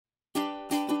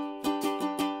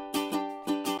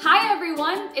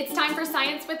everyone, it's time for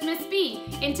Science with Miss B.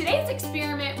 In today's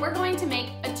experiment, we're going to make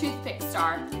a toothpick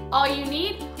star. All you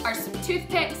need are some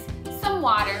toothpicks, some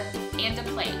water, and a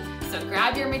plate. So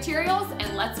grab your materials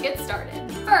and let's get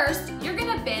started. First, you're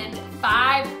gonna bend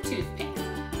 5 toothpicks.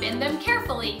 Bend them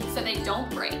carefully so they don't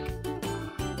break.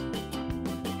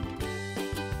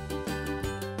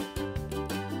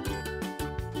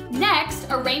 Next,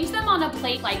 arrange them on a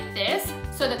plate like this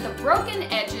so that the broken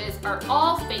edges are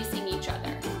all facing each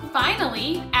other.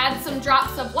 Finally, add some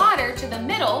drops of water to the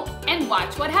middle and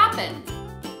watch what happens.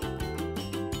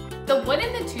 The wood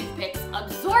in the toothpicks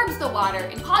absorbs the water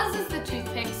and causes the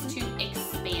toothpicks to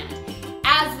expand.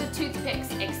 As the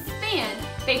toothpicks expand,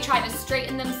 they try to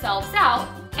straighten themselves out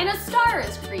and a star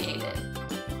is created.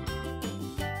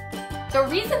 The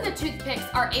reason the toothpicks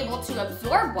are able to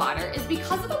absorb water is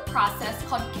because of a process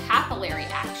called capillary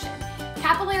action.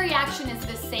 Capillary action is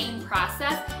the same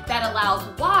process that allows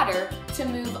water to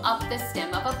move up the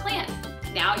stem of a plant.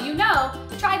 Now you know,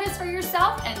 try this for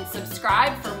yourself and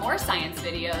subscribe for more science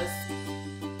videos.